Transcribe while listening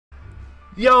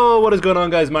Yo, what is going on,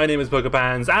 guys? My name is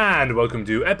Pokepans, and welcome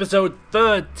to episode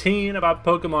 13 about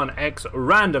Pokemon X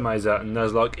Randomizer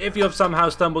Nuzlocke. If you have somehow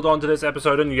stumbled onto this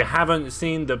episode and you haven't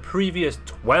seen the previous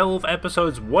 12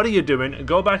 episodes, what are you doing?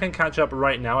 Go back and catch up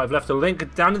right now. I've left a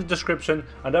link down in the description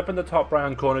and up in the top right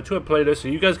hand corner to a playlist, so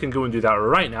you guys can go and do that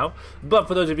right now. But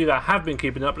for those of you that have been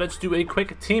keeping up, let's do a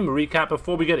quick team recap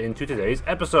before we get into today's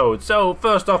episode. So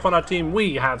first off on our team,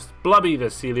 we have Blubby the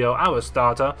Celio, our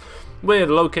starter,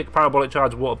 with low kick, parabolic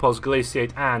charge, water pulse,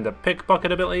 glaciate, and a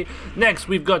pickpocket ability. Next,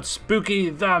 we've got Spooky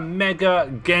the Mega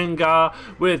Gengar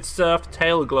with Surf,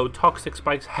 Tail, Glow, Toxic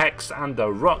Spikes, Hex, and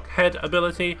the Rock Head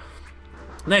ability.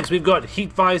 Next, we've got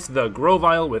Heat Vice the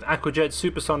Grovyle with Aquajet,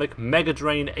 Supersonic, Mega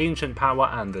Drain, Ancient Power,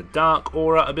 and the Dark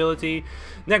Aura ability.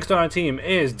 Next on our team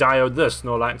is Diode the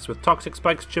Snorlax with Toxic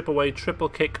Spikes, Chip Away, Triple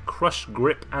Kick, Crush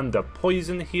Grip, and the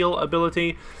Poison Heal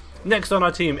ability. Next on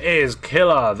our team is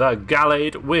Killer the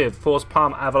Gallade with Force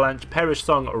Palm, Avalanche, Perish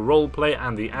Song, Roleplay,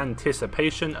 and the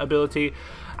Anticipation ability.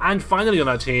 And finally on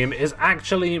our team is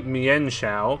actually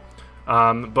Mienshao,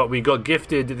 but we got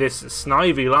gifted this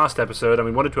Snivy last episode and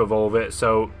we wanted to evolve it,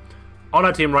 so on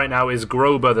our team right now is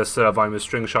Grober the Servine with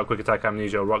String Shot, Quick Attack,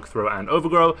 Amnesia, Rock Throw, and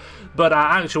Overgrow, but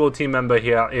our actual team member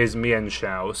here is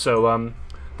Mienshao. So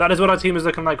that is what our team is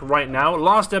looking like right now.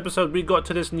 Last episode we got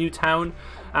to this new town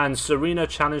and Serena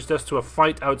challenged us to a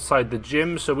fight outside the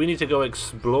gym, so we need to go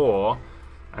explore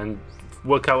and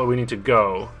work out where we need to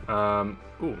go.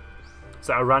 Ooh, is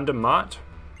that a random mart?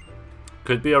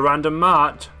 Could be a random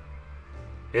mart.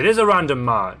 It is a random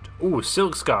mart. Ooh,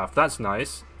 Silk Scarf, that's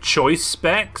nice. Choice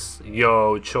Specs?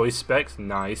 Yo, Choice Specs,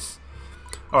 nice.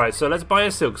 Alright, so let's buy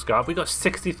a Silk Scarf. We got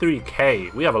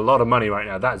 63k. We have a lot of money right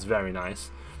now, that's very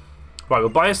nice. Right, we'll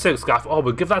buy a Silk Scarf. Oh,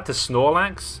 we'll give that to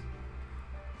Snorlax.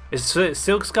 Is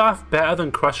Silk Scarf better than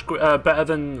better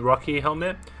than Rocky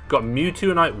Helmet? Got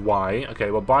Mewtwo and Y.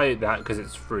 Okay, we'll buy that because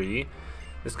it's free.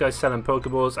 This guy's selling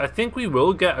Pokeballs. I think we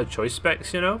will get a Choice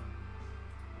Specs, you know.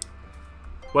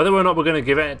 Whether or not we're going to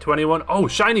give it to anyone. Oh,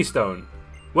 Shiny Stone.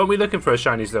 Weren't we looking for a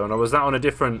Shiny Stone, or was that on a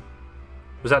different?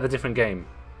 Was that the different game?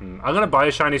 I'm going to buy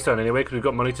a Shiny Stone anyway because we've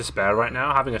got money to spare right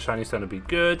now. Having a Shiny Stone would be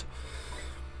good.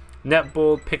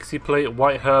 Netball, Pixie Plate,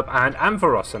 White Herb, and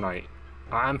Ampharosinite.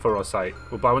 Ampharosite.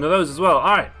 We'll buy one of those as well.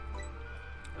 Alright.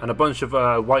 And a bunch of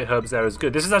white herbs there is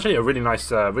good. This is actually a really nice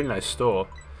store.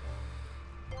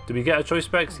 Did we get a Choice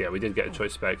Specs? Yeah, we did get a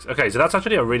Choice Specs. Okay, so that's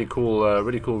actually a really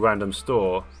cool random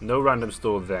store. No random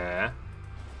store there.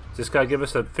 Does this guy give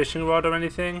us a fishing rod or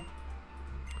anything?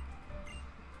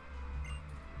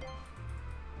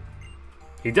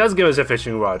 He does give us a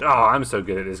fishing rod. Oh, I'm so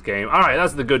good at this game. Alright,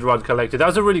 that's the good rod collector. That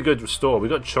was a really good store. We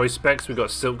got Choice Specs, we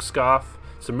got Silk Scarf.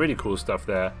 Some really cool stuff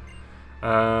there.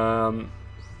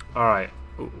 Alright.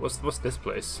 What's this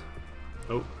place?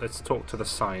 Oh, let's talk to the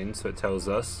sign so it tells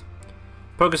us.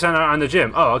 Poke Center and the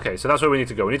gym. Oh, okay, so that's where we need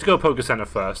to go. We need to go Poke Center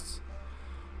first.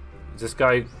 Does this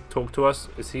guy talk to us?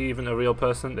 Is he even a real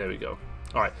person? There we go.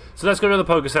 Alright, so let's go to the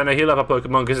Poke Center, heal up our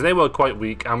Pokemon, because they were quite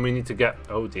weak, and we need to get...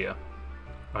 Oh dear.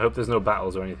 I hope there's no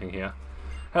battles or anything here.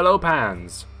 Hello,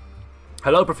 Pans.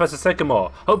 Hello, Professor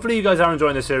Sycamore. Hopefully you guys are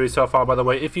enjoying the series so far, by the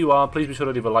way. If you are, please be sure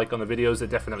to leave a like on the videos.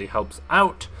 It definitely helps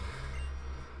out.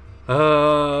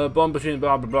 Bomb between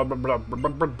blah blah blah blah blah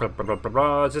blah blah blah blah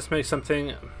blah. Just make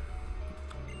something.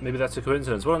 Maybe that's a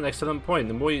coincidence. What an excellent point.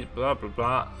 The more you blah blah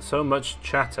blah. So much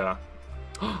chatter.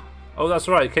 Oh, that's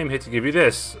right. I came here to give you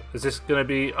this. Is this gonna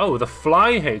be... Oh, the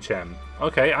Fly HM.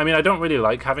 Okay. I mean, I don't really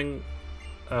like having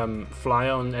Fly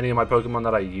on any of my Pokemon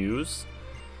that I use.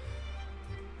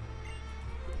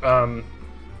 Because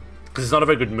it's not a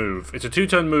very good move. It's a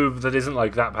 2-turn move that isn't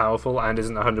like that powerful and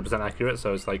isn't 100% accurate,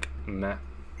 so it's like meh.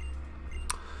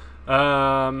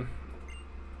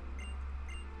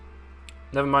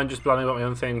 Never mind, just blabbing about my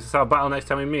own things. It's our battle next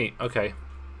time we meet. Okay.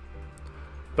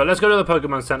 But let's go to the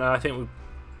Pokemon Center. I think we'll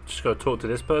just go talk to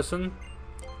this person.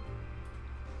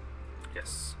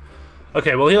 Yes.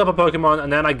 Okay, we'll heal up a Pokemon,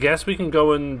 and then I guess we can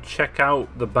go and check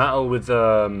out the battle with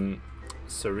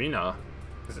Serena.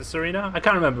 Is it Serena? I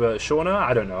can't remember. Shauna?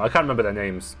 I don't know. I can't remember their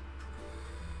names.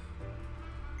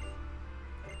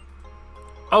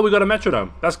 Oh, we got a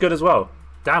Metronome. That's good as well.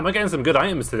 Damn, we're getting some good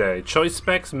items today. Choice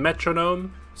Specs,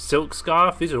 Metronome, Silk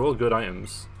Scarf. These are all good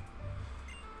items.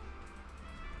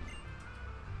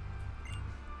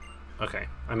 Okay.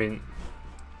 I mean,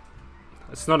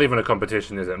 it's not even a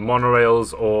competition, is it?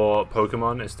 Monorails or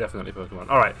Pokemon? It's definitely Pokemon.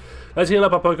 Alright. Let's heal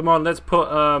up our Pokemon. Let's put...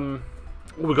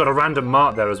 we got a random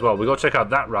mart there as well. We got to check out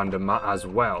that random mart as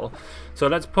well. So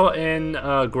let's put in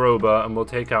Grober and we'll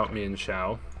take out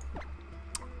Mienshao.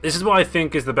 This is what I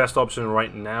think is the best option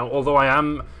right now. Although I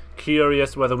am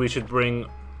curious whether we should bring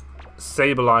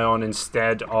Sableye on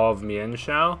instead of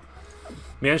Mienshao.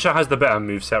 Mienshao has the better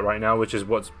moveset right now, which is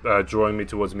what's drawing me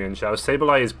towards Mienshao.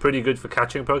 Sableye is pretty good for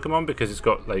catching Pokemon because it's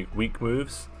got like weak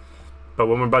moves. But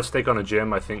when we're about to take on a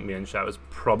gym, I think Mienshao is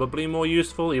probably more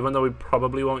useful, even though we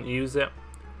probably won't use it.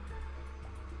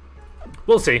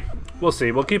 We'll see. We'll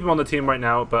see. We'll keep him on the team right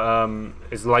now, but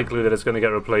it's likely that it's going to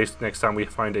get replaced next time we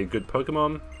find a good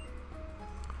Pokemon.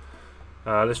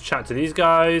 Let's chat to these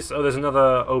guys. Oh, there's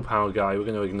another Opal guy. We're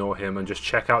going to ignore him and just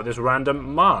check out this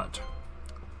random mart.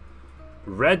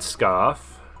 Red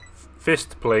Scarf,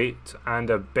 Fist Plate, and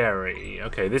a Berry.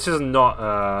 Okay, this is not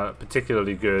a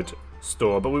particularly good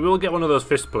store, but we will get one of those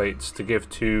Fist Plates to give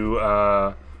to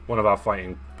one of our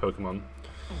fighting Pokemon.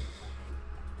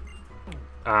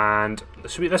 And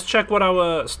let's check what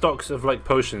our stocks of like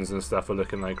potions and stuff are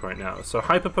looking like right now. So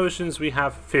Hyper Potions we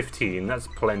have 15, that's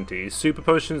plenty. Super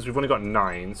Potions we've only got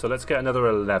 9, so let's get another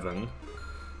 11.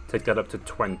 Take that up to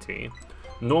 20.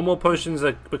 Normal potions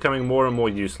are becoming more and more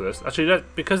useless. Actually,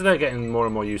 because they're getting more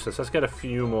and more useless, let's get a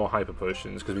few more Hyper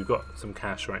Potions, because we've got some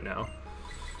cash right now.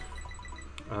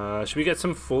 Should we get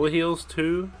some full heals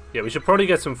too? Yeah, we should probably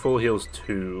get some full heals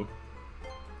too.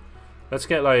 Let's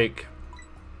get like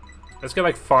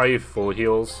 5 full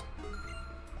heals.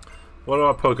 What are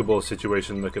our Pokeball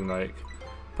situation looking like?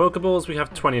 Pokeballs we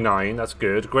have 29, that's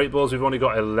good. Great Balls we've only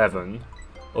got 11.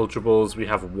 Ultra Balls we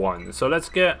have 1. So let's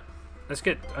get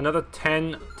another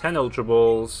 10 Ultra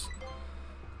Balls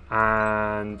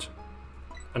and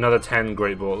another 10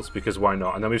 Great Balls, because why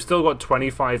not? And then we've still got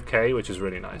 25k, which is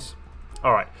really nice.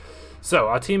 Alright, so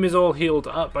our team is all healed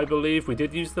up, I believe. We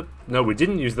did use the... No, we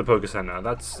didn't use the Poké Center.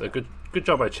 That's a good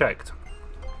job I checked.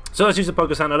 So let's use the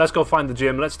Poké Center. Let's go find the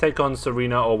gym. Let's take on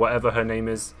Serena, or whatever her name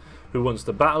is, who wants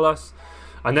to battle us.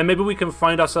 And then maybe we can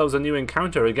find ourselves a new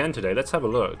encounter again today. Let's have a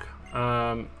look.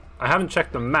 I haven't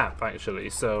checked the map, actually,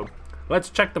 so... Let's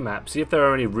check the map, see if there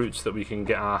are any routes that we can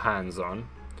get our hands on.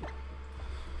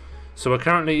 So we're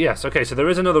currently... Yes, okay, so there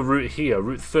is another route here,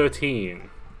 Route 13.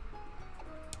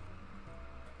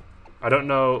 I don't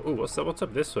know... Ooh, what's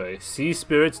up this way? Sea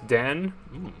Spirit's Den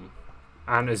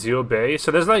and Azure Bay. So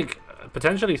there's like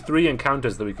potentially 3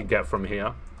 encounters that we could get from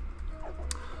here.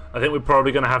 I think we're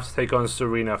probably going to have to take on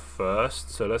Serena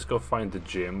first. So let's go find the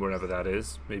gym, wherever that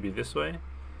is. Maybe this way?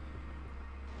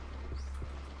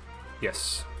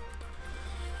 Yes.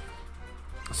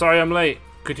 Sorry I'm late.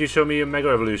 Could you show me a Mega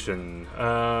Evolution?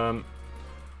 I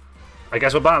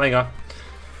guess we're battling her.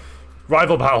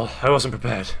 Rival battle. I wasn't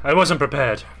prepared.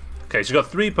 Okay, so we've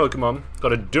got 3 Pokemon.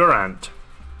 Got a Durant.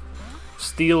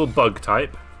 Steel Bug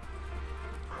type.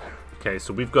 Okay,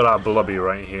 so we've got our Blubby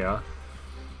right here.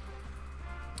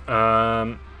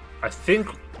 I think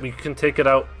we can take it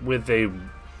out with a...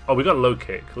 Oh, we got Low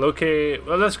Kick. Low Kick...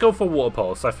 Well, let's go for Water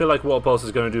Pulse. I feel like Water Pulse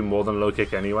is going to do more than Low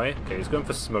Kick anyway. Okay, he's going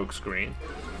for Smoke Screen.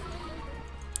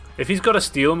 If he's got a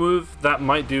Steel move, that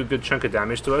might do a good chunk of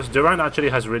damage to us. Durant actually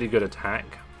has really good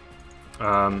attack.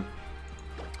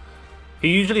 He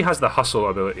usually has the Hustle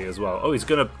ability as well. Oh, he's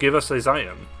going to give us his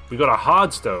item. We got a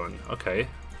Hard Stone. Okay.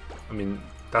 I mean,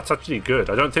 that's actually good.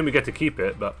 I don't think we get to keep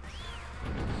it, but...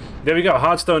 There we go.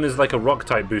 Hard Stone is like a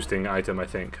Rock-type boosting item, I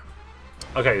think.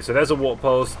 Okay, so there's a Water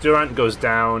Pulse. Durant goes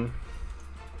down.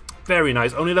 Very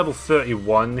nice. Only level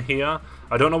 31 here.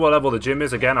 I don't know what level the gym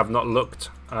is. Again, I've not looked,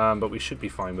 but we should be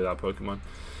fine with our Pokemon.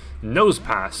 Nose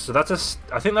Pass. So that's a...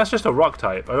 I think that's just a Rock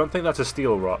type. I don't think that's a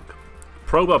Steel Rock.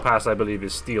 Probo Pass, I believe,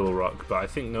 is Steel Rock, but I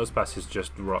think Nose Pass is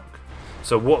just Rock.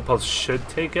 So Water Pulse should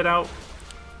take it out.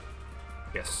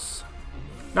 Yes.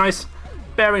 Nice.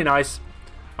 Very nice.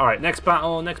 Alright, next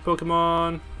battle, next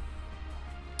Pokemon.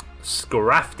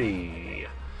 Scrafty.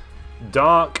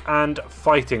 Dark and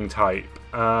Fighting type.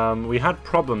 We had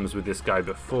problems with this guy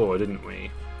before, didn't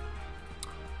we?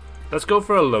 Let's go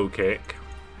for a Low Kick.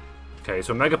 Okay,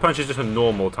 so Mega Punch is just a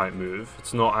normal type move.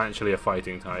 It's not actually a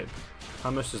fighting type.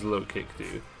 How much does Low Kick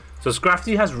do? So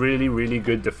Scrafty has really, really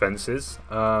good defenses.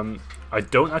 I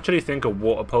don't actually think a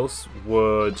Water Pulse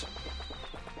would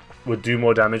do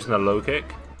more damage than a Low Kick.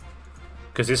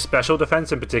 Because his special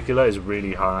defense in particular is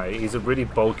really high. He's a really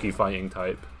bulky fighting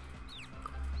type.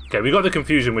 Okay, we got the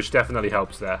Confusion, which definitely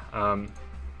helps there.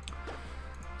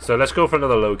 So let's go for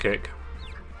another Low Kick.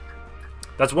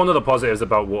 That's one of the positives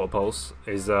about Water Pulse,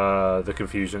 is the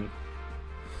Confusion.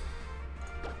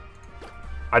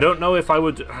 I don't know if I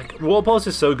would... Like, Water Pulse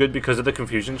is so good because of the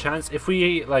Confusion chance. If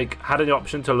we like had an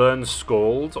option to learn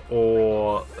Scald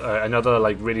or another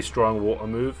like really strong water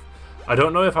move, I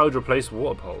don't know if I would replace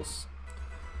Water Pulse.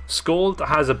 Scald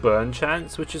has a burn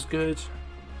chance, which is good.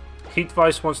 Heat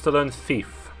Vice wants to learn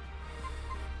Thief.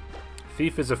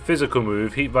 Thief is a physical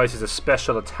move. Heat Vice is a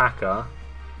special attacker.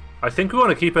 I think we want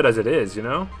to keep it as it is, you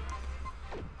know?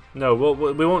 No,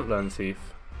 we won't learn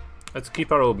Thief. Let's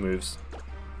keep our old moves.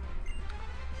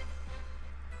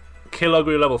 Killer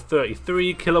grew level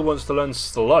 33. Killer wants to learn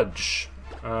Sludge.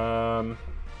 Yeah,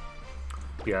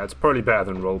 it's probably better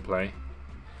than Roleplay.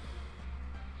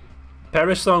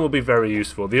 Perish Song will be very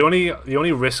useful. The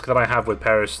only risk that I have with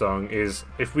Perish Song is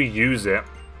if we use it,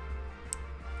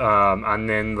 and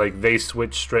then like they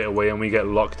switch straight away and we get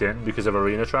locked in because of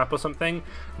Arena Trap or something.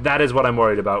 That is what I'm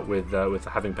worried about with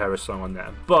having Perish Song on there.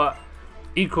 But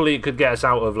equally, it could get us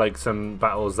out of like some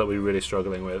battles that we're really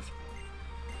struggling with.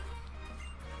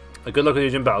 Good luck with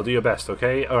your gym battle. Do your best,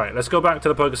 okay? All right, let's go back to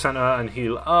the Poké Center and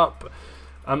heal up.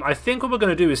 I think what we're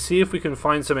going to do is see if we can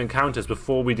find some encounters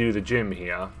before we do the gym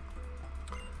here.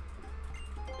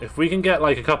 If we can get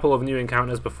like a couple of new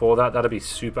encounters before that, that'd be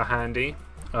super handy.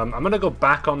 I'm going to go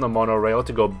back on the monorail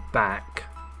to go back.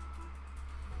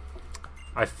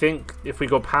 I think if we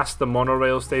go past the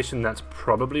monorail station, that's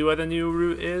probably where the new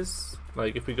route is.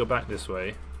 Like if we go back this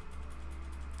way.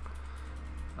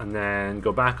 And then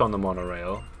go back on the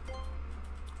monorail.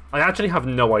 I actually have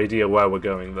no idea where we're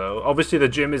going though. Obviously the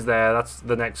gym is there. That's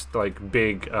the next like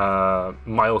big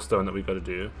milestone that we've got to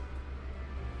do.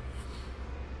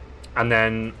 And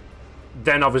then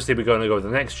obviously we're going to go to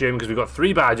the next gym because we've got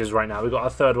 3 badges right now. We got our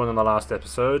 3rd one in the last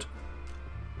episode.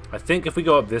 I think if we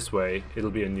go up this way,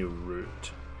 it'll be a new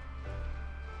route.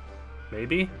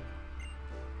 Maybe?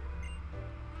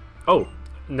 Oh,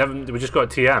 we just got a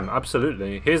TM.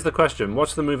 Absolutely. Here's the question.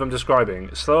 What's the move I'm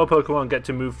describing? Slower Pokemon get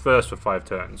to move first for 5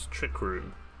 turns. Trick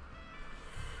Room.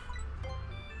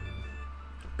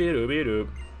 Beedoo.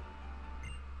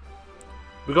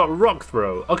 We got Rock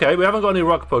Throw. Okay, we haven't got any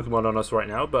rock Pokemon on us right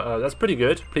now, but that's pretty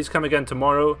good. Please come again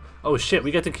tomorrow. Oh shit,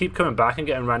 we get to keep coming back and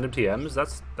getting random TMs.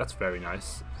 That's very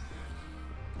nice.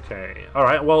 Okay,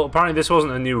 alright, well apparently this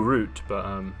wasn't a new route,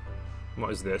 but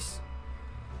what is this?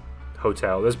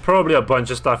 Hotel. There's probably a bunch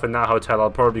of stuff in that hotel.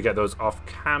 I'll probably get those off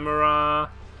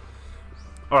camera.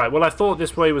 Alright, well I thought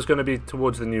this way was going to be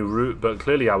towards the new route, but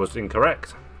clearly I was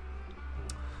incorrect.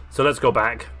 So let's go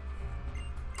back.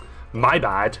 My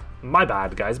bad. My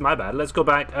bad, guys. My bad. Let's go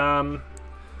back.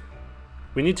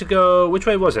 We need to go... Which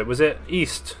way was it? Was it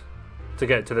east to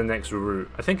get to the next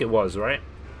route? I think it was, right?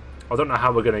 I don't know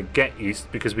how we're going to get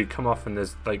east because we come off and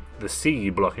there's, like, the sea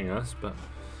blocking us, but...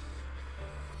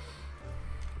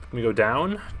 Can we go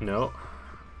down? No.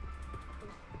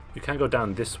 We can't go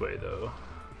down this way, though.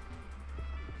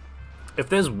 If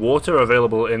there's water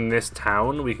available in this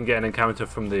town, we can get an encounter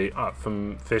from the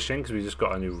from fishing because we just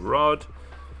got a new rod.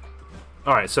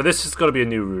 Alright, so this has got to be a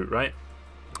new route, right?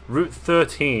 Route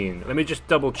 13. Let me just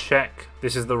double check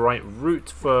this is the right route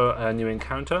for a new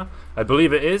encounter. I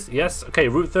believe it is. Yes. Okay,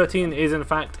 Route 13 is in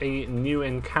fact a new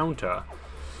encounter.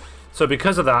 So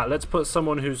because of that, let's put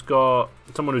someone who's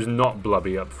not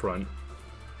Blubby up front.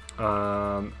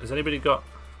 Has anybody got...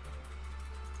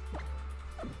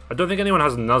 I don't think anyone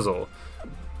has Nuzzle.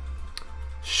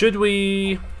 Should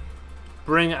we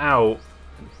bring out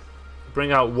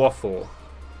Waffle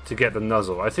to get the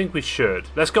Nuzzle? I think we should.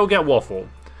 Let's go get Waffle.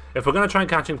 If we're going to try and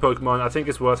catching Pokemon, I think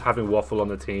it's worth having Waffle on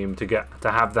the team to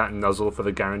have that Nuzzle for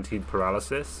the guaranteed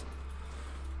paralysis.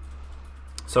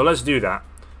 So let's do that.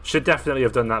 Should definitely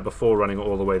have done that before running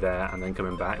all the way there and then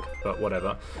coming back, but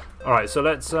whatever. Alright, so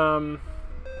let's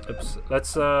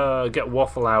get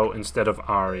Waffle out instead of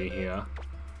Ari here.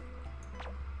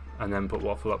 And then put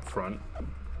Waffle up front.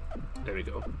 There we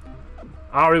go.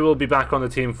 Ari will be back on the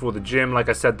team for the gym. Like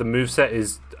I said, the moveset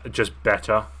is just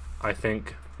better, I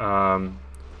think. And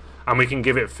we can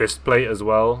give it Fist Plate as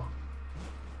well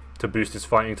to boost his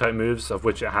fighting type moves, of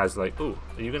which it has like... Ooh,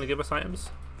 are you going to give us items?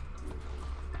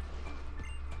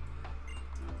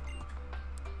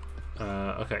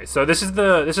 Okay, so this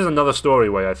is another story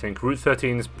way, I think. Route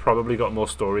 13's probably got more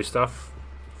story stuff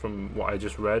from what I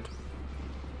just read.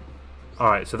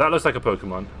 Alright, so that looks like a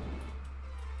Pokemon.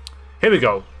 Here we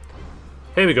go.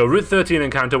 Here we go. Route 13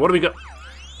 encounter. What do we got?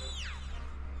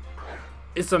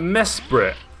 It's a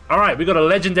Mesprit. Alright, we got a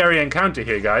legendary encounter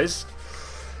here, guys.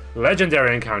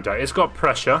 Legendary encounter. It's got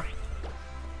pressure.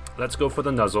 Let's go for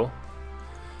the Nuzzle.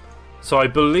 So I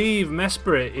believe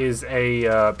Mesprit is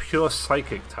a pure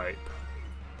Psychic type.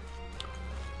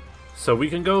 So we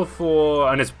can go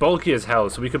for... And it's bulky as hell,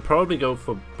 so we could probably go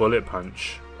for Bullet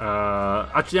Punch.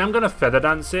 Actually, I'm going to Feather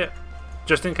Dance it.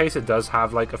 Just in case it does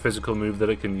have like a physical move that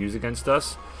it can use against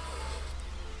us.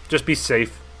 Just be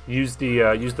safe. Use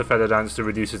the Feather Dance to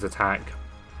reduce his attack.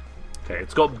 Okay,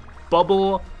 it's got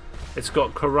Bubble. It's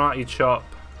got Karate Chop.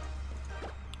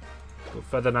 We'll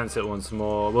Feather Dance it once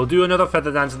more. We'll do another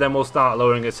Feather Dance and then we'll start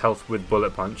lowering its health with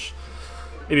Bullet Punch.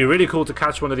 It'd be really cool to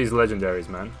catch one of these legendaries,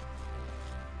 man.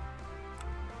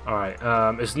 Alright,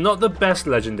 it's not the best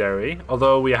legendary,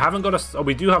 although we haven't got a... Oh,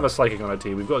 we do have a Psychic on our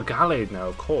team. We've got Gallade now,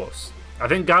 of course. I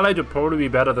think Gallade would probably be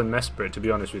better than Mesprit, to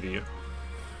be honest with you.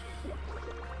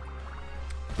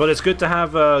 But it's good to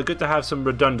have some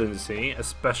redundancy,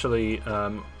 especially in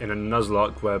a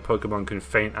Nuzlocke where Pokemon can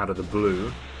faint out of the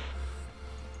blue.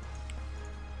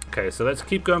 Okay, so let's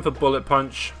keep going for Bullet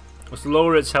Punch. Let's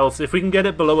lower its health. If we can get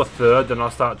it below a third, then I'll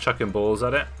start chucking balls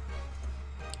at it.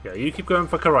 Yeah, you keep going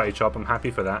for Karate Chop. I'm happy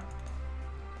for that.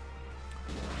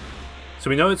 So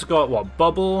we know it's got, what,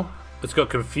 Bubble. It's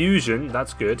got Confusion.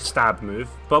 That's good. Stab move.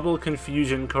 Bubble,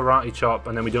 Confusion, Karate Chop,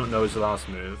 and then we don't know its last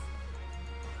move.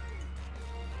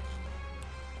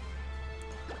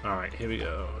 Alright, here we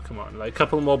go. Come on. Like, a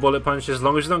couple more Bullet Punches. As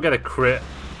long as you don't get a crit.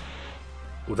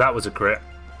 Well, that was a crit.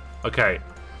 Okay.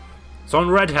 So on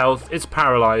red health, it's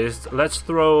paralyzed. Let's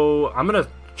throw... I'm going to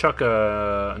chuck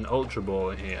an Ultra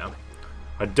Ball in here.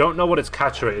 I don't know what its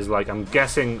catch rate is like. I'm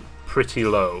guessing pretty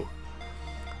low.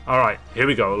 Alright, here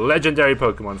we go. Legendary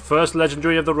Pokemon. First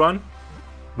legendary of the run.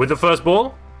 With the first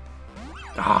ball.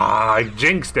 Ah, I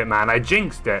jinxed it, man. I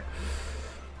jinxed it.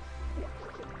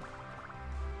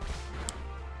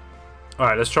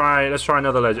 Alright, let's try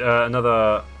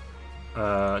another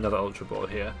Ultra Ball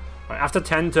here. Right, after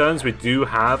 10 turns, we do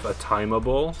have a Timer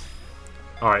Ball.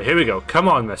 Alright, here we go. Come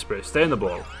on, Mesprit. Stay in the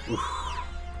ball. Oof.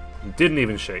 Didn't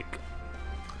even shake.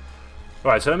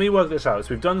 Alright, so let me work this out.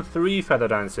 So we've done 3 Feather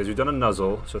Dances. We've done a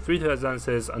Nuzzle. So 3 Feather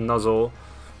Dances, a Nuzzle,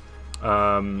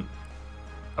 a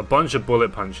bunch of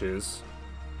Bullet Punches.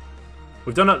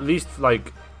 We've done at least,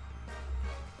 like...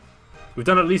 We've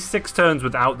done at least 6 turns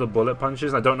without the Bullet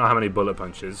Punches. I don't know how many Bullet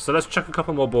Punches. So let's chuck a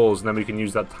couple more balls and then we can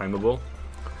use that Timer Ball.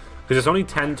 Because it's only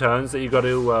 10 turns that you got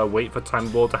to wait for Timer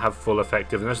Ball to have full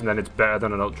effectiveness, and then it's better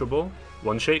than an Ultra Ball.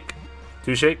 1 shake,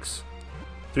 2 shakes,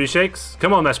 3 shakes.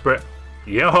 Come on, Mesprit.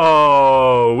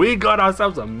 Yo, we got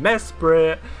ourselves a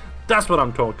Mesprit. That's what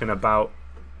I'm talking about.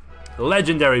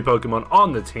 Legendary Pokemon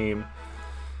on the team.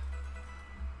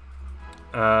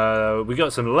 We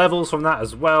got some levels from that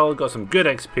as well. Got some good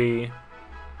XP.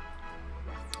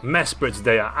 Mesprit's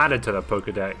data added to the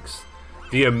Pokedex.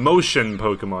 The Emotion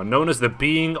Pokemon, known as the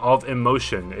Being of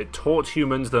Emotion. It taught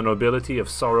humans the nobility of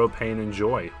sorrow, pain, and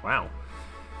joy. Wow.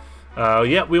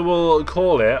 Yeah, we will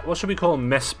call it... What should we call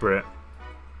Mesprit?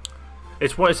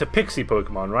 It's a Pixie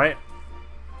Pokemon, right?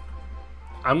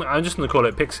 I'm just going to call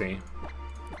it Pixie.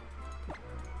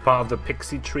 Part of the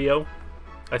Pixie Trio,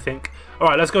 I think.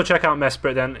 Alright, let's go check out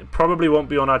Mesprit then. It probably won't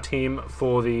be on our team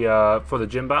for the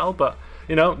gym battle, but,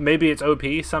 you know, maybe it's OP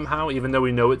somehow, even though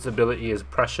we know its ability is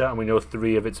Pressure and we know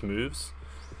 3 of its moves.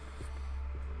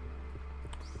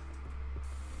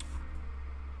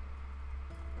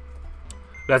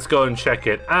 Let's go and check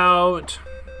it out.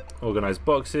 Organized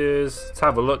boxes. Let's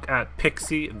have a look at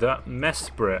Pixie the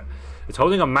Mesprit. It's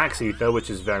holding a Max Ether, which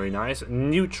is very nice.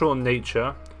 Neutral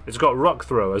Nature. It's got Rock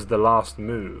Throw as the last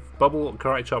move. Bubble,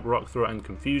 Karate Chop, Rock Throw, and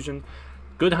Confusion.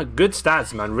 Good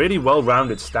stats, man. Really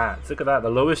well-rounded stats. Look at that. The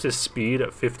lowest is Speed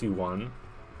at 51.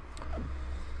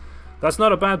 That's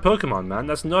not a bad Pokemon, man.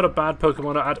 That's not a bad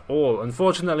Pokemon at all.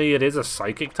 Unfortunately, it is a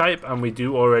Psychic type, and we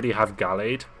do already have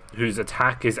Gallade, whose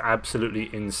attack is absolutely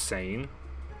insane.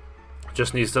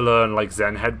 Just needs to learn like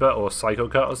Zen Headbutt or Psycho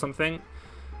Cut or something.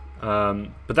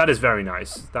 But that is very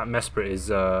nice. That Mesprit is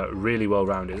really well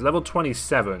rounded. It's level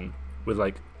 27 with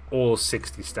like all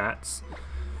 60 stats.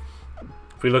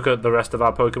 If we look at the rest of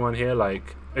our Pokemon here,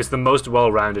 like it's the most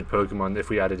well rounded Pokemon if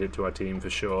we added it to our team for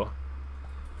sure.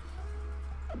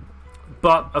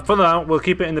 But for now, we'll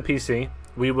keep it in the PC.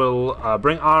 We will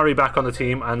bring Ari back on the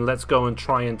team and let's go and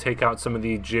try and take out some of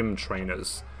the gym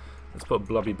trainers. Let's put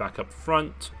Blubby back up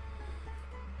front.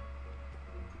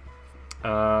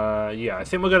 Yeah, I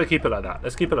think we're going to keep it like that.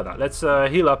 Let's keep it like that. Let's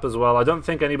heal up as well. I don't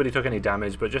think anybody took any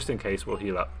damage, but just in case, we'll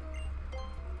heal up.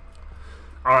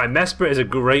 Alright, Mesprit is a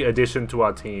great addition to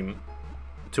our team.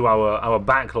 To our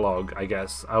backlog, I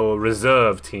guess. Our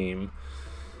reserve team.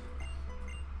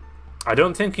 I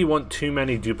don't think you want too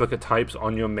many duplicate types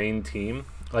on your main team.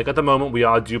 Like, at the moment, we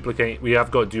have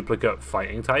got duplicate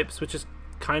fighting types, which is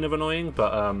kind of annoying,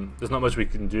 but there's not much we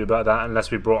can do about that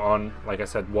unless we brought on, like I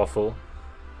said, Waffle.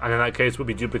 And in that case, we'll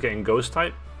be duplicating Ghost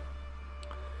type.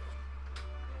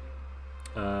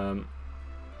 Alright.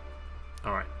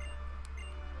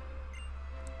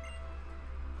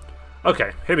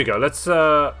 Okay, here we go. Let's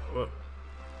go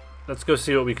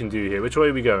see what we can do here. Which way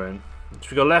are we going? Should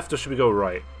we go left or should we go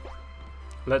right?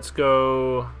 Let's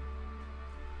go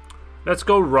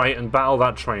right and battle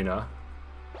that trainer.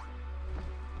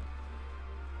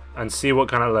 And see what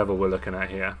kind of level we're looking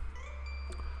at here.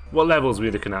 What levels are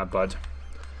we looking at, bud?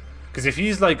 Because if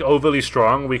he's like overly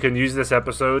strong, we can use this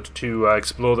episode to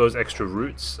explore those extra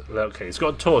routes. Okay, he's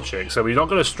got Torchic, so we're not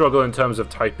going to struggle in terms of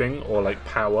typing or like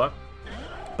power.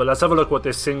 But let's have a look what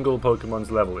this single Pokemon's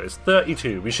level is.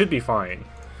 32. We should be fine.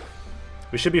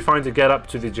 We should be fine to get up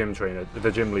to the gym trainer,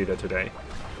 the gym leader today.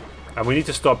 And we need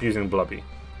to stop using Blubby.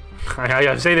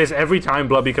 I say this every time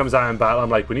Blubby comes out in battle. I'm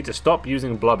like, we need to stop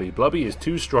using Blubby. Blubby is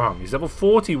too strong. He's level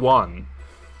 41.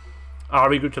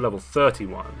 Ari grew to level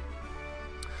 31.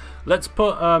 Let's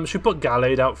put, should we put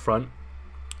Gallade out front?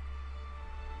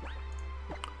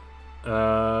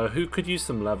 Who could use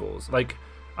some levels? Like,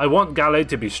 I want Gallade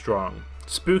to be strong.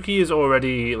 Spooky is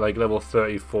already, like, level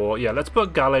 34. Yeah, let's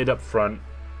put Gallade up front.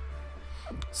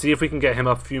 See if we can get him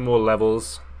up a few more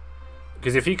levels.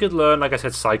 Because if he could learn, like I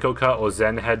said, Psycho Cut or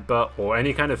Zen Headbutt or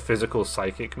any kind of physical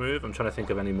psychic move. I'm trying to think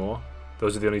of any more.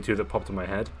 Those are the only two that popped in my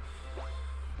head.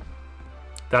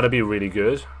 That'd be really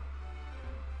good.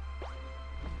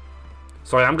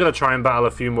 So I am going to try and battle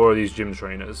a few more of these gym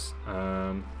trainers.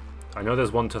 I know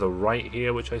there's one to the right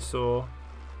here, which I saw.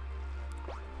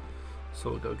 So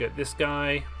we'll go get this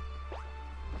guy.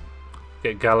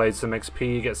 Get Gallade some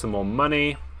XP, get some more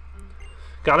money.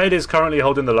 Gallade is currently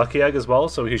holding the Lucky Egg as well,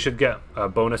 so he should get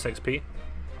bonus XP.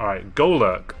 Alright,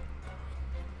 Golurk.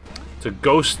 It's a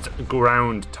Ghost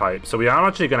Ground type, so we are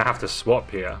actually going to have to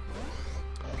swap here.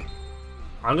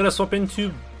 I'm going to swap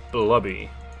into Blubby.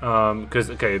 Because,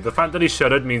 okay, the fact that he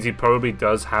shuddered means he probably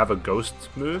does have a ghost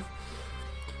move.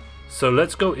 So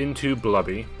let's go into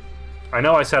Blubby. I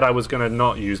know I said I was going to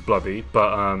not use Blubby,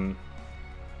 but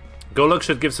Golurk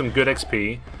should give some good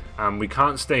XP. We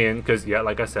can't stay in because, yeah,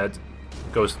 like I said,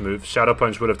 ghost move. Shadow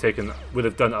Punch would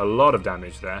have done a lot of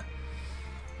damage there.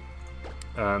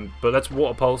 But let's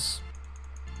Water Pulse.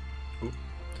 Ooh.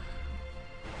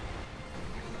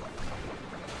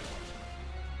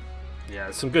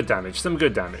 Yeah, some good damage, some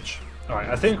good damage. Alright,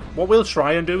 I think what we'll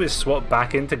try and do is swap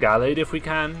back into Gallade if we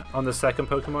can on the second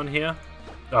Pokemon here.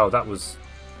 Oh, that was...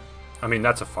 I mean,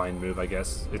 that's a fine move, I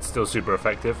guess. It's still super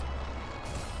effective.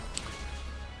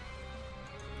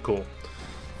 Cool.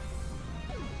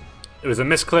 It was a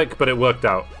misclick, but it worked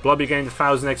out. Blubby gained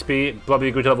 1000 XP. Blubby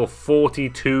grew to level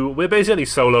 42. We're basically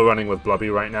solo running with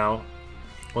Blubby right now.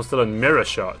 Wants to learn Mirror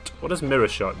Shot. What does Mirror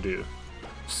Shot do?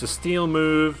 It's a steel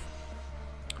move.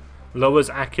 Lowers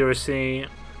accuracy.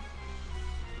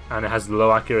 And it has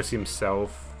low accuracy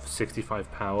himself.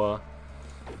 65 power.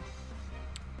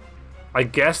 I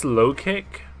guess low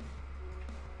kick.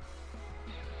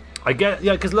 Yeah,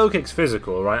 because low kick's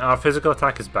physical, right? Our physical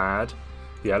attack is bad.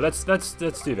 Yeah, let's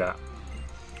do that.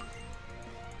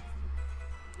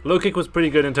 Low kick was pretty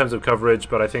good in terms of coverage,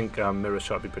 but I think Mirror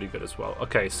Shot would be pretty good as well.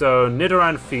 Okay, so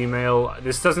Nidoran female.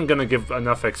 This isn't going to give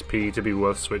enough XP to be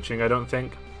worth switching, I don't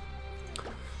think.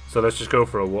 So let's just go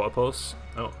for a Water Pulse.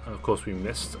 Oh, and of course we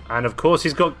missed. And of course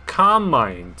he's got Calm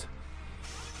Mind.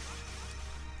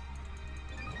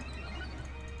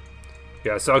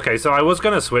 Yeah, so okay, so I was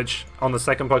going to switch on the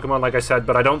second Pokemon, like I said,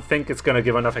 but I don't think it's going to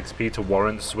give enough XP to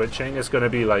warrant switching. It's going to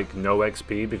be like no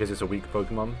XP because it's a weak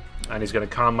Pokemon. And he's going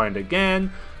to Calm Mind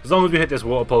again. As long as we hit this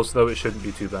Water Pulse, though, it shouldn't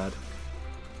be too bad.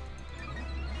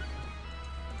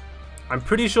 I'm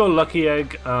pretty sure Lucky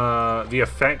Egg, the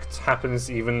effect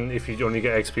happens even if you only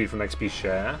get XP from XP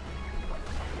Share.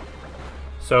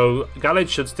 So Gallade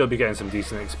should still be getting some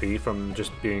decent XP from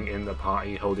just being in the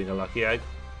party holding a Lucky Egg.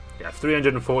 Yeah,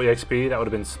 340 XP, that would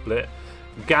have been split.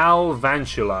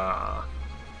 Galvantula.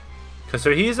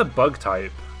 So he is a bug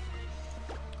type.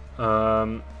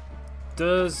 Do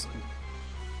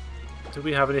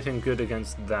we have anything good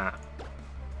against that?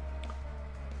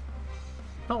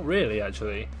 Not really,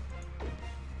 actually.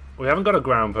 We haven't got a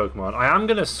ground Pokemon. I am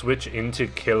going to switch into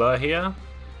Killer here.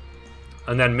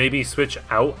 And then maybe switch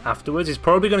out afterwards. He's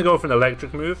probably going to go for an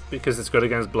electric move because it's good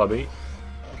against Blubby.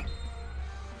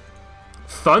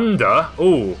 Thunder?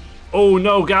 Oh. Oh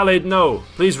no, Gallade, no.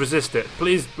 Please resist it.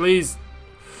 Please, please.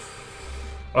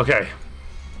 Okay.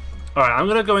 Alright, I'm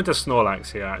going to go into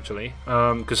Snorlax here, actually.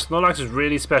 Because Snorlax is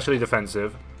really specially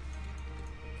defensive.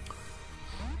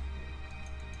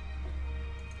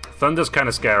 Thunder's kind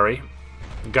of scary.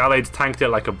 Gallade's tanked it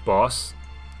like a boss.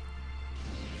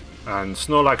 And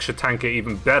Snorlax should tank it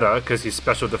even better because his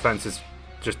special defense is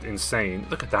just insane.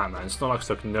 Look at that, man. Snorlax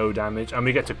took no damage. And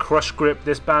we get to Crush Grip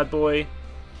this bad boy.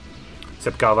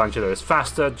 Except Galvantula is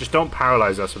faster. Just don't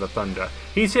paralyze us with a Thunder.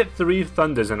 He's hit 3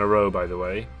 Thunders in a row, by the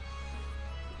way.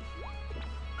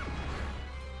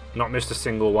 Not missed a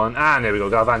single one. And there we go.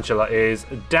 Galvantula is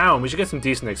down. We should get some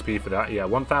decent XP for that. Yeah,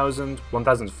 1,000,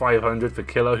 1,500 for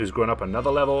Killer, who's grown up another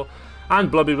level. And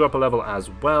Blubby grew up a level as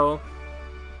well.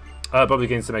 Blubby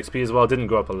gained some XP as well. Didn't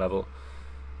grow up a level.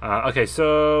 Okay,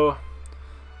 so...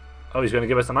 Oh, he's going to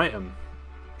give us an item.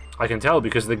 I can tell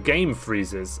because the game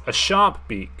freezes. A sharp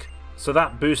beak. So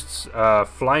that boosts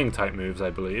flying type moves, I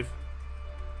believe.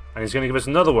 And he's going to give us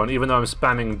another one, even though I'm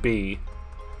spamming B.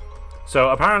 So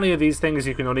apparently these things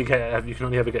you can only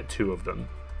ever get 2 of them.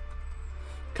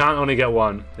 Can't only get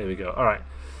 1. There we go. All right.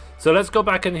 So let's go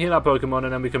back and heal our Pokemon,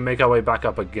 and then we can make our way back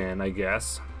up again, I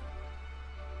guess.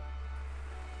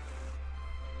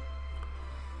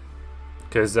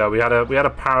 Because we had a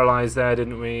paralyze there,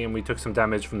 didn't we? And we took some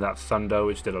damage from that thunder,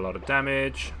 which did a lot of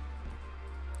damage.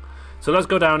 So let's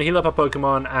go down, heal up our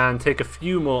Pokemon, and take a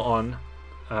few more on.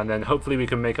 And then hopefully we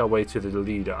can make our way to the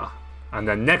leader. And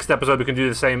then next episode we can do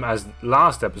the same as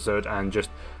last episode and just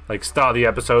like start the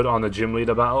episode on the gym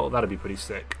leader battle. That'd be pretty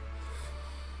sick.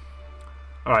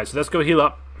 Alright, so let's go heal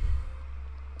up.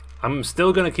 I'm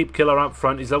still going to keep Killer up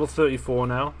front. He's level 34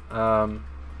 now.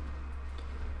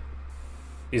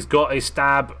 He's got a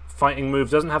stab fighting move.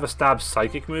 Doesn't have a stab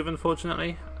psychic move,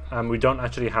 unfortunately. We don't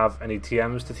actually have any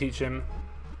TMs to teach him.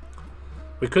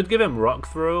 We could give him Rock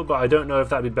Throw, but I don't know if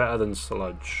that'd be better than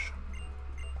Sludge.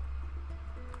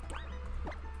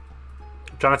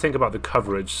 I'm trying to think about the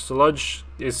coverage. Sludge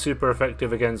is super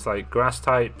effective against like grass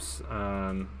types.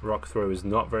 Rock Throw is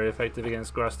not very effective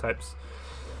against grass types.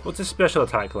 What's his special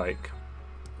attack like?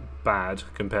 Bad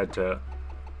compared to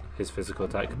his physical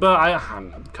attack, but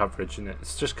coverage in it.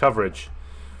 It's just coverage.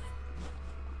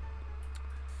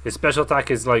 His special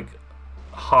attack is like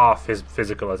half his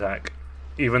physical attack,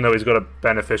 even though he's got a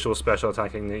beneficial special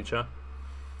attacking nature.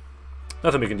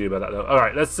 Nothing we can do about that though.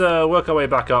 Alright, let's work our way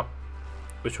back up.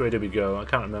 Which way did we go? I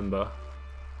can't remember.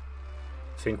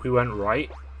 I think we went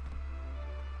right.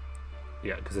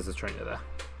 Yeah, because there's a trainer there.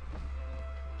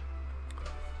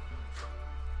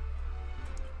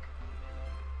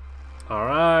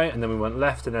 Alright, and then we went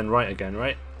left and then right again,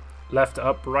 right? Left,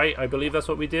 up, right, I believe that's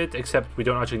what we did, except we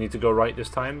don't actually need to go right this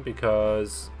time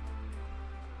because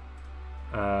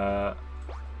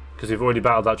we've already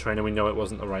battled that trainer, we know it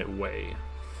wasn't the right way.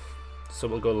 So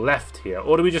we'll go left here,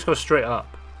 or do we just go straight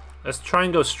up? Let's try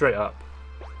and go straight up.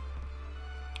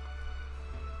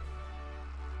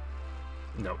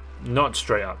 No, not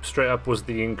straight up. Straight up was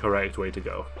the incorrect way to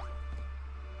go.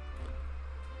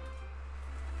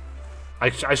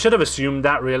 I should have assumed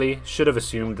that, really. Should have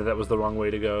assumed that that was the wrong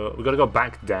way to go. We've got to go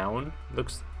back down.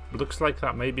 Looks like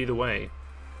that may be the way.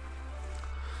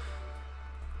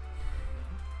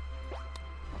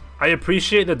 I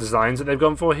appreciate the designs that they've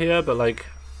gone for here, but like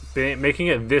making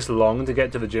it this long to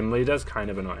get to the gym leader is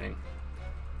kind of annoying.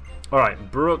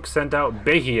 Alright, Brooke sent out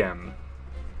Behiem.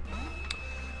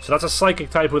 So that's a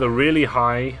psychic type with a really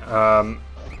high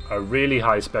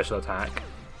special attack.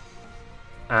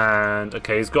 And,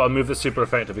 okay, he's got a move that's super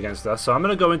effective against us. So I'm going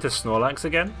to go into Snorlax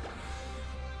again.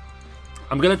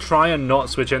 I'm going to try and not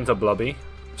switch into Blubby.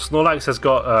 Snorlax has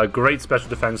got a great special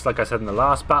defense, like I said in the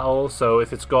last battle. So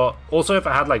if it's got... Also, if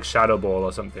it had, like, Shadow Ball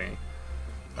or something,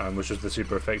 which was the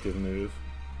super effective move,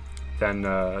 then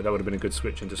that would have been a good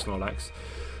switch into Snorlax.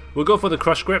 We'll go for the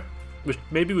Crush Grip, which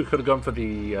maybe we could have gone for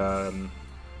the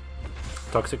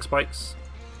Toxic Spikes.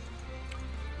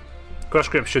 Crush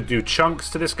Grip should do chunks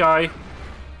to this guy.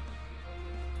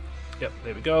 Yep,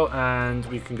 there we go, and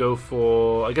we can go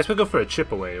for... I guess we'll go for a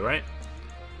Chip Away, right?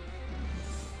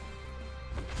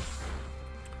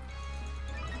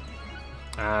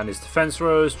 And his defense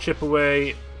rose, Chip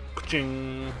Away,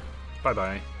 ka-ching,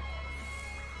 bye-bye.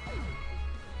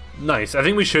 Nice, I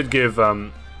think we should give...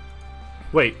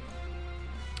 Wait,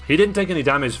 he didn't take any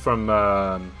damage from...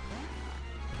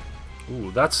 Ooh,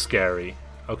 that's scary.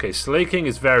 Okay, Slaking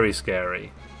is very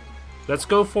scary. Let's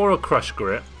go for a Crush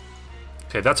Grip.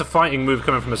 Okay, that's a fighting move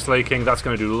coming from a Slaking. That's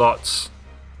going to do lots.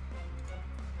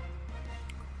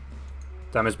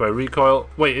 Damage by recoil.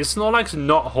 Wait, is Snorlax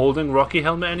not holding Rocky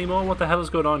Helmet anymore? What the hell is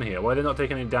going on here? Why are they not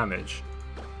taking any damage?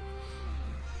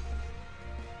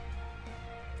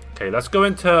 Okay, let's go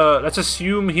into... Let's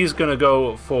assume he's going to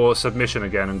go for Submission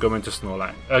again and go into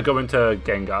Snorlax. Go into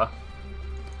Gengar.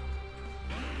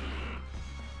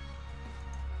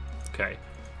 Okay.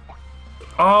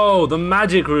 Oh, the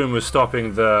Magic Room was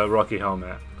stopping the Rocky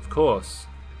Helmet. Of course.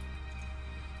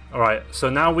 Alright, so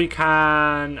now we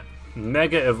can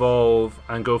Mega Evolve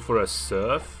and go for a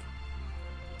Surf.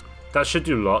 That should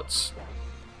do lots.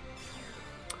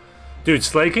 Dude,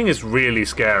 Slaking is really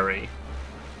scary.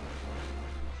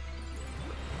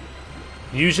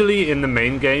 Usually in the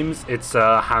main games, it's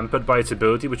hampered by its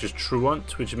ability, which is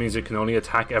Truant, which means it can only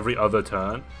attack every other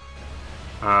turn.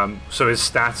 So his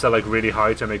stats are like really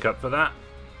high to make up for that.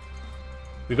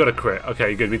 We got a crit.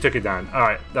 Okay, good. We took it down.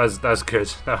 Alright, that's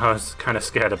good. I was kind of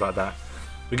scared about that.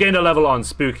 We gained a level on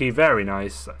Spooky. Very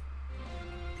nice.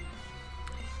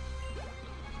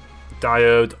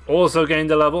 Diode also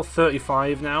gained a level,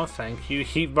 35 now, thank you.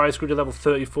 Heat Vice grew to level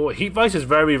 34. Heat Vice is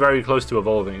very, very close to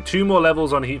evolving. 2 more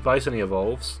levels on Heat Vice and he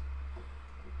evolves.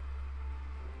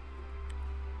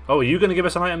 Oh, are you going to give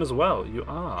us an item as well? You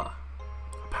are.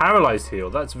 Paralyzed heal,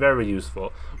 that's very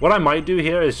useful. What I might do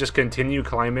here is just continue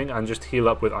climbing and just heal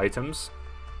up with items.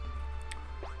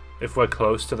 If we're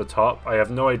close to the top. I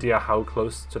have no idea how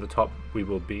close to the top we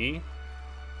will be.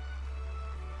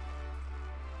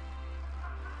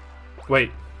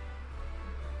 Wait.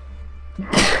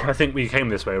 I think we came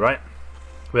this way, right?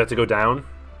 We have to go down.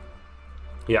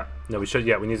 Yeah. No, we should.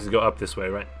 Yeah, we need to go up this way,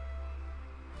 right?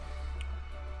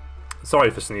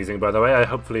 Sorry for sneezing, by the way.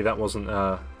 Hopefully that wasn't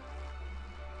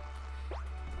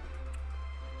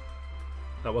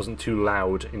too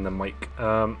loud in the mic.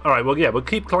 Alright, well, yeah, we'll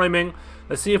keep climbing.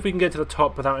 Let's see if we can get to the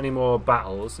top without any more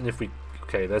battles. And if we...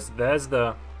 Okay, there's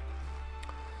the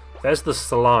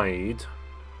slide.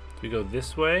 Do we go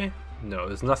this way? No,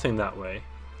 there's nothing that way.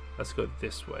 Let's go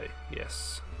this way.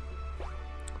 Yes.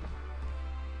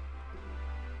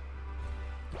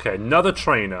 Okay, another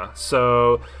trainer.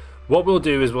 So what we'll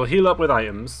do is we'll heal up with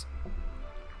items.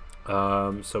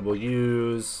 So we'll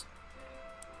use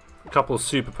a couple of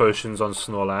super potions on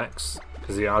Snorlax,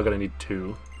 because we are going to need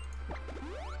 2.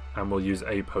 And we'll use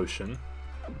a potion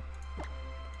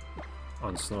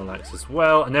on Snorlax as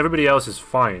well. And everybody else is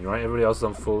fine, right? Everybody else is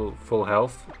on full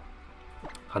health.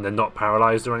 And they're not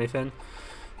paralyzed or anything.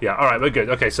 Yeah, alright, we're good.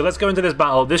 Okay, so let's go into this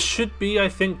battle. This should be, I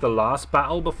think, the last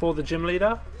battle before the gym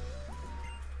leader.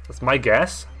 That's my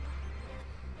guess.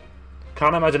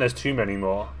 Can't imagine there's too many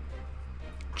more.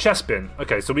 Chespin.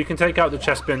 Okay, so we can take out the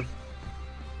Chespin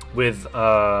with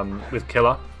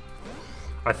Killer.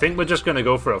 I think we're just going to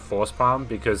go for a Force Palm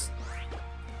because...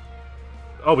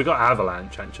 Oh, we got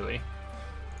Avalanche, actually.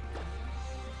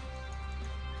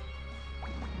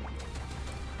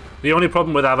 The only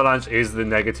problem with Avalanche is the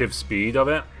negative speed of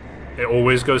it. It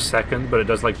always goes second, but it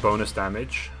does like bonus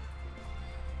damage.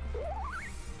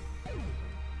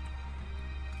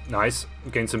 Nice.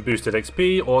 Gain some boosted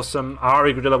XP. Awesome.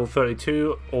 Ari grew to level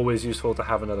 32. Always useful to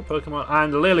have another Pokemon.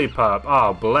 And Lillipup.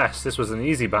 Oh, bless. This was an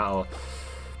easy battle.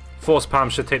 Force Palm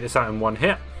should take this out in one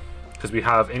hit, because we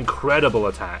have incredible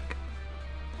attack.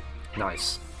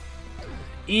 Nice.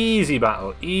 Easy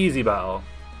battle. Easy battle.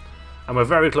 And we're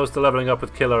very close to leveling up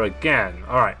with Killer again.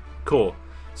 Alright, cool.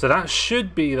 So that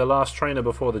should be the last trainer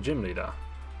before the gym leader.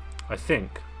 I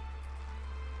think.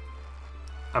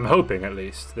 I'm hoping, at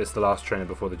least, this is the last trainer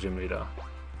before the gym leader.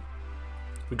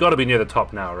 We've got to be near the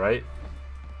top now, right?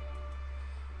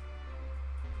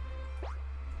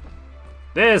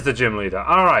 There's the gym leader.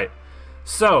 Alright.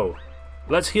 So,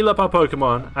 let's heal up our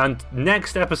Pokemon. And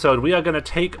next episode, we are going to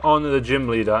take on the gym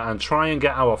leader and try and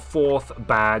get our 4th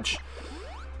badge.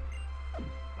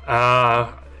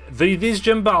 These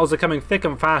gym battles are coming thick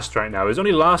and fast right now. It was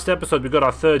only last episode we got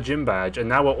our 3rd gym badge, and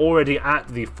now we're already at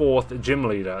the 4th gym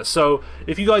leader. So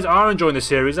if you guys are enjoying the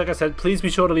series, like I said, please be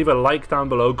sure to leave a like down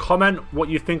below. Comment what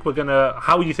you think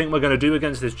how you think we're gonna do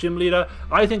against this gym leader.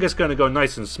 I think it's gonna go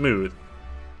nice and smooth.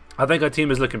 I think our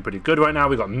team is looking pretty good right now.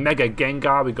 We got Mega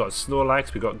Gengar, we got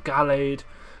Snorlax, we got Gallade,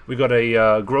 we got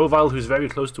a Grovyle who's very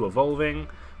close to evolving.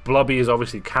 Blobby is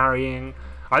obviously carrying.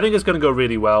 I think it's gonna go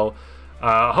really well.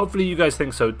 Hopefully you guys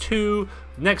think so too.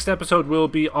 Next episode will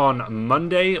be on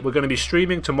Monday. We're going to be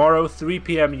streaming tomorrow, 3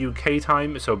 PM UK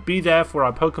time. So be there for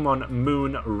our Pokemon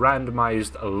Moon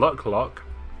randomized luck lock.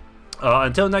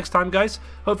 Until next time, guys.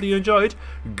 Hopefully you enjoyed.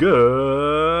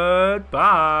 Goodbye.